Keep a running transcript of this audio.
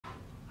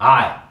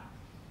Hi.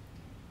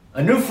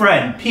 A new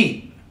friend,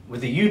 Pete,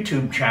 with a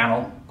YouTube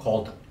channel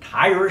called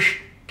Irish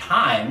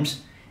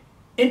Times,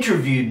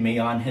 interviewed me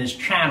on his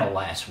channel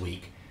last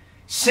week.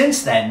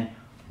 Since then,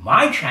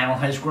 my channel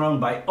has grown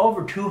by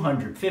over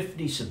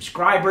 250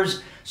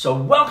 subscribers,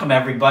 so welcome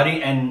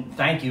everybody and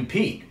thank you,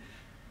 Pete.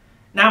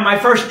 Now, my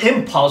first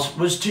impulse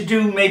was to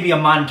do maybe a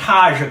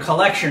montage, a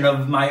collection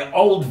of my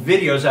old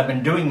videos. I've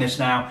been doing this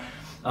now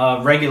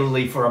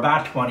regularly for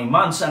about 20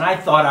 months, and I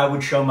thought I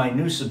would show my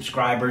new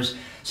subscribers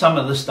some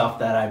of the stuff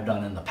that I've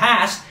done in the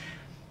past.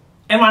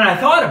 And when I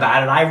thought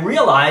about it, I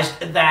realized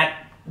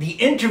that the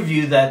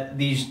interview that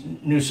these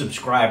new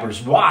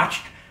subscribers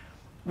watched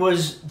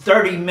was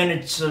 30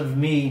 minutes of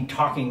me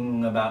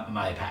talking about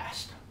my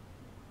past.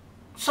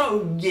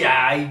 So yeah,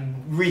 I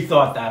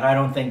rethought that. I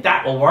don't think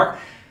that will work.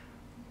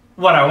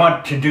 What I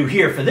want to do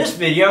here for this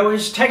video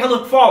is take a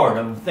look forward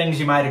of things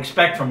you might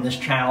expect from this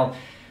channel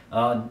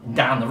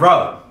down the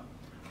road.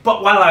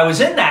 But while I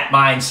was in that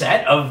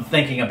mindset of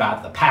thinking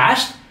about the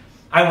past,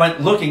 I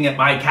went looking at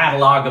my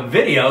catalog of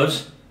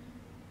videos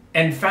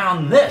and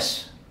found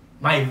this,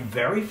 my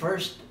very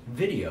first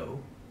video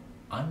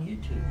on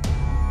YouTube.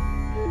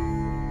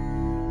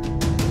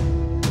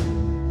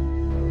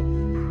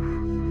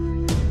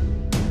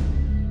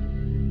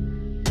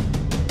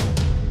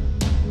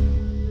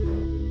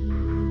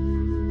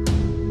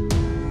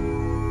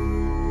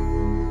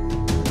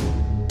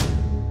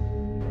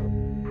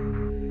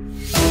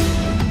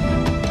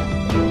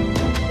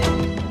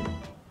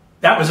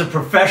 That was a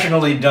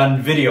professionally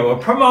done video, a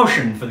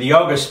promotion for the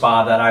yoga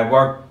spa that I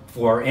work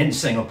for in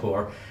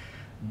Singapore,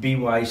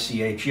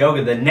 BYCH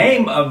Yoga. The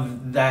name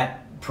of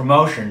that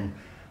promotion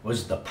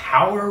was The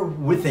Power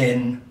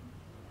Within,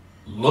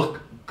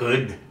 Look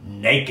Good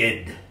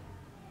Naked.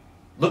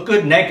 Look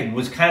Good Naked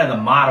was kind of the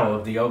motto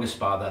of the yoga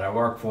spa that I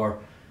work for.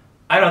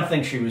 I don't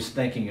think she was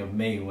thinking of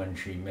me when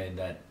she made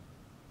that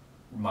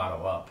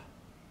motto up.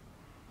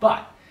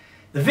 But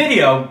the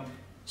video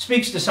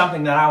speaks to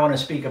something that I want to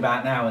speak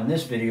about now in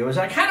this video. Is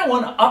I kind of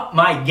want to up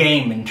my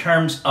game in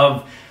terms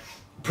of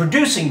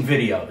producing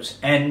videos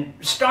and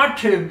start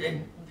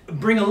to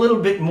bring a little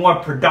bit more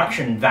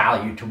production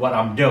value to what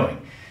I'm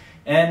doing.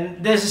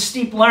 And there's a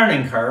steep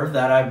learning curve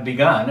that I've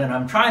begun, and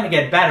I'm trying to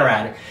get better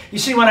at it. You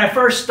see, when I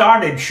first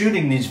started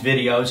shooting these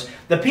videos,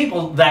 the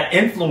people that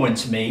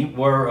influenced me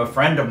were a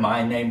friend of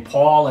mine named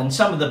Paul, and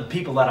some of the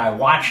people that I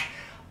watched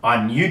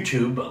on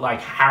YouTube,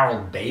 like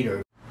Harold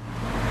Bader.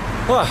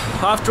 Well,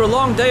 after a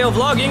long day of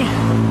vlogging,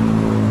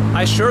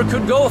 I sure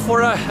could go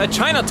for a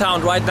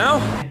Chinatown right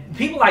now.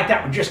 People like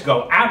that would just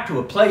go out to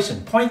a place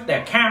and point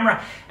their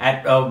camera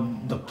at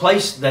the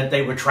place that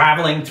they were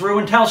traveling through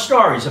and tell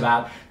stories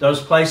about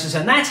those places.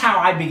 And that's how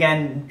I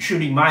began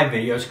shooting my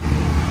videos.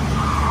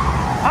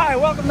 Hi,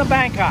 welcome to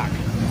Bangkok.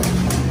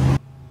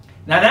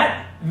 Now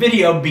that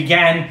video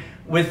began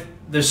with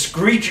the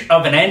screech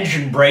of an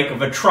engine brake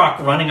of a truck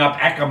running up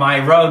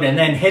Ekamai Road and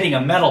then hitting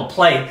a metal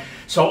plate.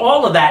 So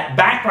all of that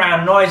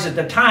background noise at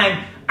the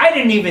time, I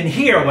didn't even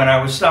hear when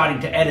I was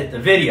starting to edit the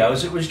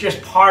videos. It was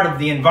just part of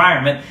the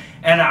environment,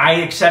 and I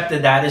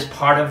accepted that as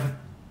part of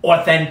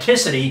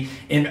authenticity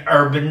in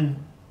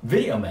urban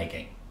video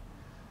making.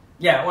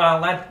 Yeah,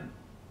 well, that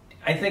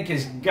I think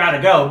has got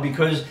to go,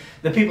 because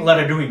the people that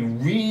are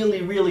doing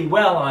really, really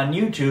well on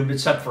YouTube,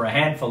 except for a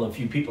handful of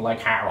few people like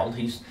Harold,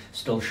 he's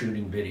still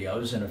shooting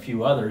videos, and a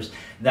few others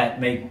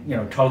that make,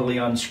 totally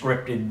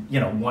unscripted,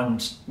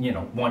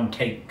 one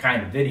take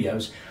kind of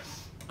videos.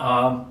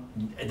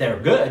 They're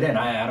good, and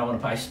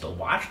I still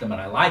watch them and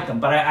I like them,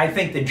 but I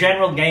think the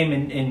general game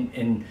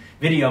in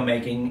video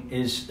making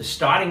is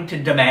starting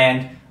to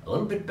demand a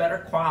little bit better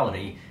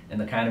quality in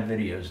the kind of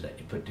videos that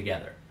you put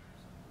together.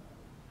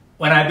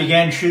 When I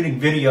began shooting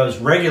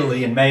videos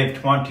regularly in May of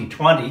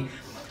 2020,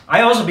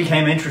 I also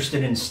became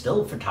interested in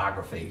still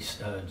photography,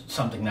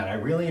 something that I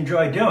really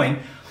enjoy doing,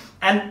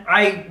 and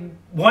I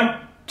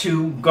want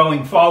to,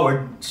 going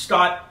forward,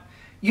 start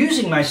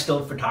using my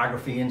still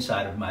photography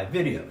inside of my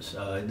videos.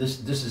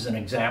 This is an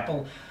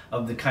example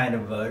of the kind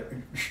of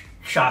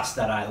shots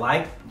that I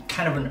like,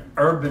 kind of an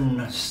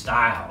urban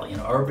style,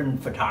 urban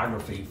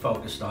photography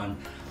focused on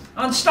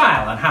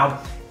style and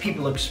how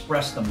people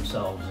express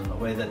themselves in the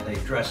way that they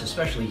dress,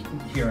 especially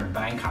here in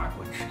Bangkok,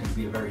 which can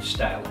be a very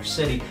stylish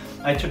city.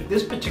 I took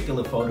this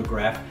particular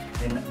photograph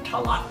in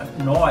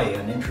Talat Noi,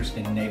 an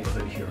interesting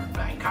neighborhood here in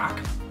Bangkok.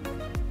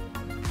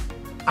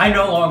 I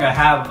no longer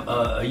have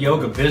a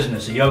yoga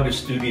business, a yoga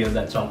studio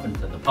that's open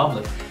to the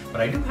public,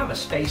 but I do have a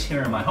space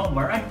here in my home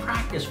where I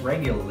practice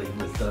regularly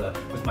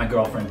with my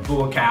girlfriend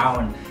Buakau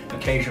and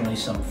occasionally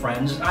some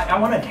friends. I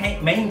want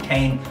to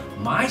maintain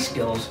my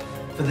skills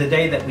for the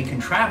day that we can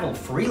travel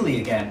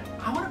freely again.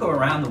 I want to go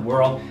around the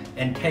world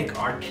and take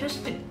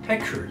artistic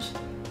pictures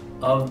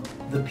of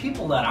the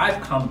people that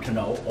I've come to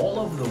know all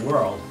over the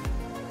world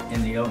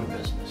in the yoga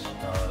business.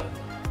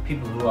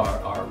 People who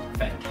are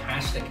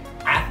fantastic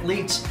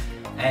athletes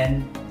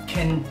and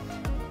can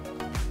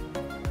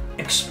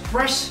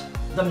express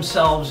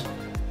themselves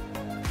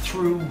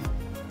through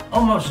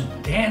almost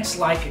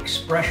dance-like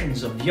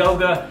expressions of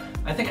yoga.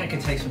 I think I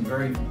could take some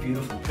very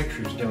beautiful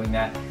pictures doing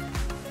that.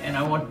 And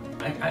I want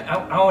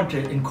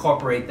to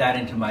incorporate that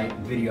into my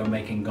video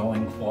making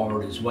going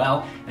forward as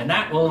well. And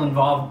that will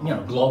involve,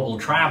 global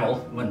travel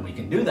when we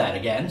can do that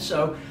again.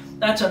 So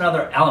that's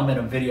another element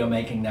of video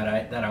making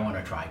that I want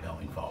to try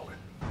going forward.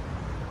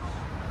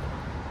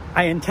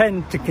 I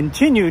intend to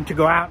continue to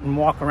go out and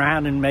walk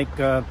around and make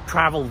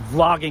travel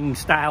vlogging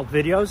style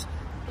videos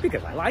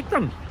because I like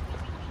them.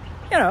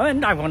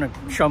 And I want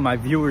to show my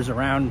viewers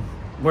around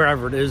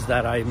wherever it is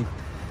that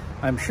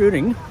I'm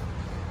shooting.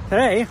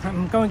 Today,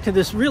 I'm going to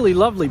this really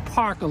lovely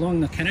park along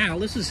the canal.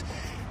 This is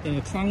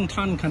the Klong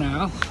Ton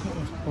Canal,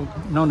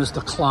 known as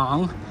the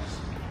Klong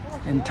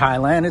in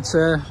Thailand. It's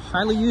a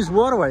highly used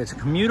waterway. It's a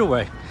commuter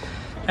way.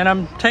 And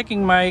I'm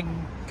taking my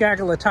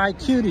gaggle of Thai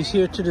cuties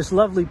here to this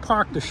lovely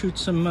park to shoot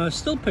some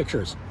still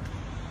pictures.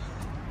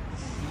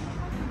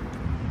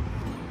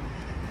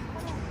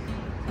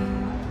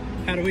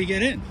 How do we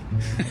get in?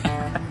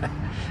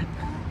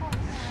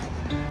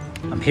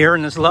 I'm here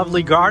in this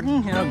lovely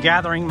garden,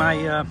 gathering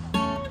my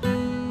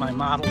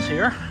models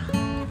here.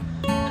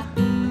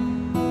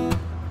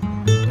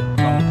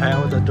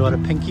 Pal with the daughter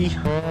Pinky.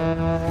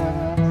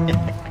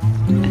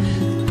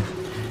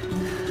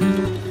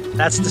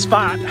 That's the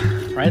spot,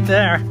 right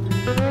there.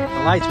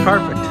 The light's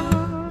perfect.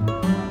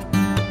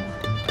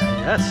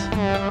 Yes.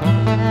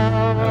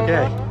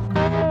 Okay.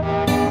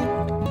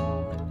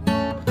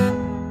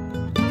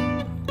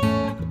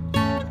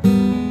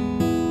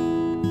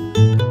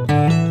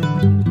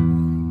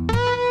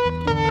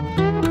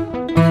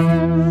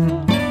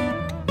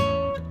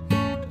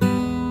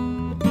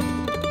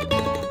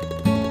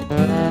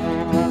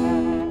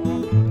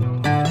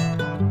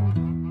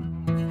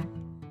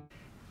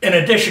 In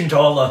addition to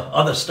all the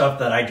other stuff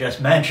that I just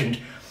mentioned,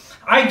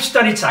 I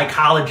studied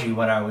psychology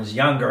when I was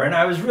younger, and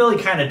I was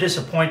really kind of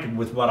disappointed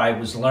with what I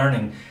was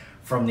learning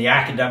from the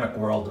academic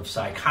world of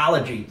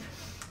psychology.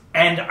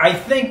 And I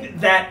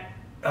think that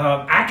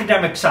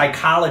academic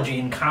psychology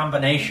in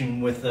combination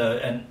with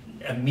a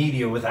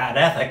media without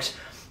ethics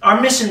are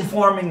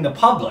misinforming the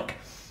public.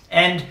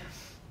 And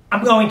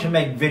I'm going to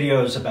make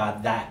videos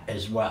about that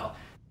as well.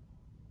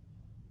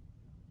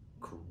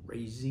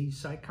 Crazy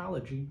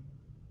psychology.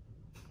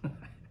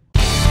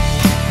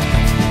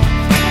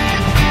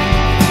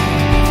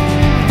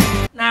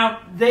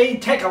 Now, they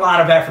take a lot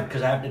of effort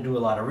because I have to do a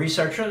lot of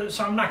research,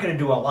 so I'm not going to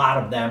do a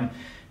lot of them.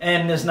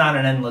 And there's not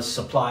an endless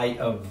supply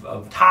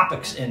of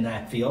topics in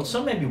that field,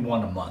 so maybe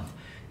one a month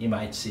you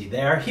might see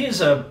there. Here's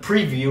a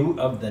preview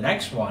of the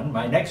next one,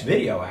 my next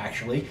video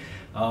actually.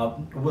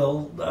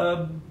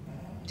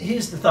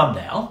 Here's the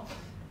thumbnail.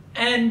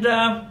 And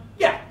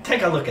yeah,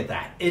 take a look at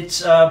that.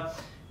 It's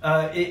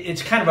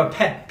kind of a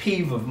pet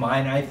peeve of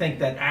mine. I think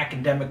that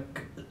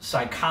academic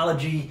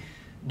psychology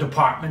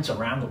departments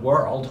around the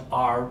world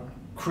are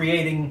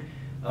creating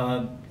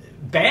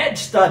bad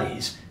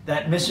studies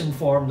that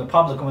misinform the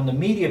public. And when the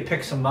media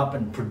picks them up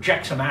and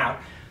projects them out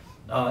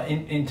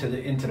into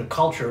the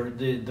culture,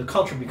 the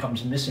culture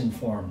becomes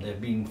misinformed. They're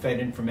being fed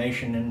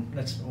information, and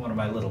that's one of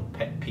my little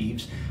pet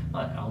peeves.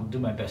 I'll do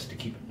my best to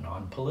keep it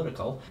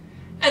non-political.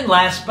 And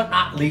last but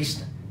not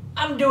least,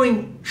 I'm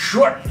doing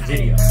short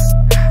videos.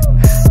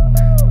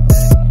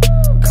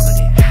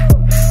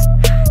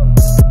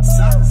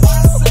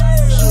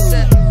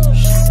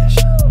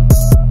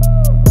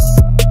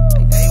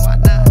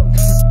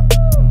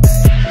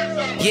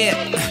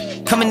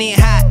 Yeah, coming in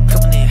hot.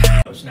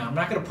 Now, I'm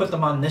not going to put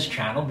them on this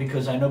channel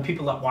because I know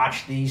people that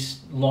watch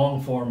these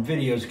long-form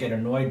videos get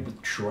annoyed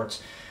with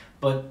shorts.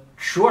 But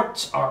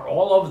shorts are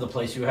all over the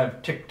place. You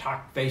have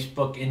TikTok,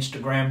 Facebook,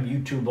 Instagram,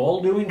 YouTube,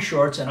 all doing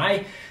shorts. And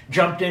I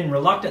jumped in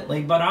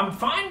reluctantly, but I'm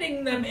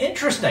finding them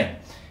interesting.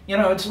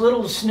 It's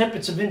little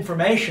snippets of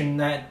information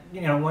that,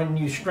 when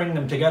you string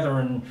them together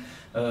in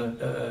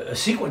a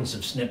sequence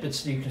of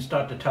snippets, you can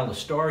start to tell a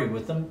story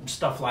with them,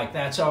 stuff like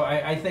that. So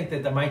I think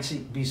that there might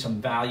be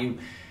some value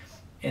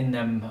in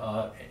them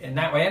in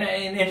that way.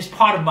 And it's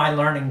part of my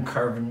learning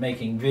curve in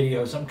making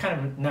videos. I'm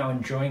kind of now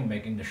enjoying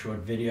making the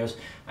short videos.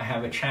 I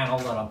have a channel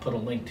that I'll put a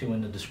link to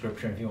in the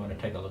description if you want to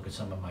take a look at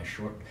some of my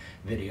short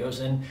videos.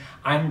 And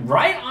I'm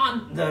right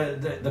on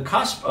the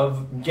cusp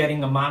of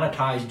getting a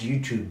monetized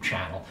YouTube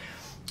channel.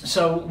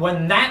 So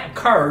when that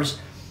occurs,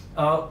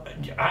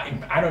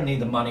 I don't need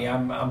the money.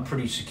 I'm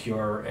pretty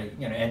secure,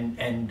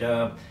 and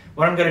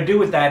what I'm going to do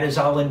with that is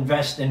I'll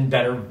invest in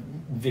better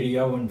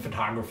video and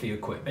photography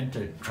equipment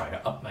to try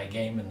to up my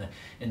game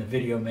in the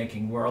video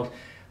making world.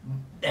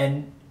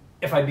 And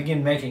if I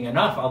begin making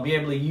enough, I'll be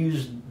able to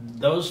use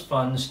those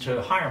funds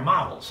to hire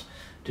models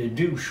to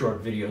do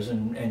short videos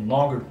and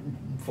longer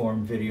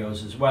form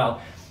videos as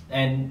well.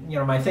 And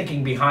my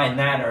thinking behind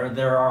that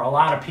there are a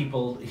lot of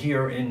people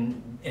here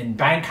in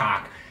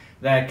Bangkok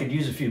that could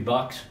use a few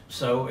bucks.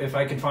 So if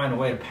I could find a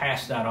way to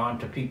pass that on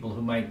to people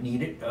who might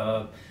need it,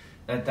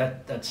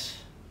 that's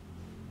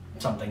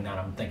something that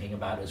I'm thinking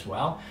about as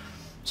well.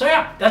 So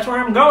yeah, that's where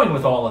I'm going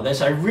with all of this.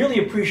 I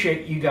really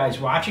appreciate you guys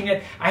watching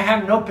it. I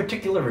have no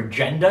particular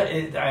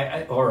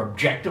agenda or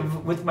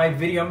objective with my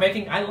video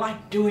making. I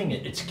like doing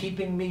it. It's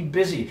keeping me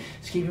busy.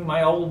 It's keeping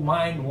my old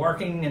mind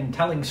working and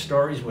telling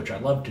stories, which I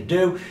love to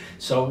do.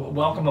 So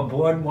welcome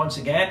aboard once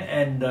again,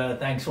 and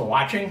thanks for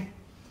watching.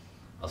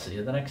 I'll see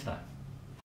you the next time.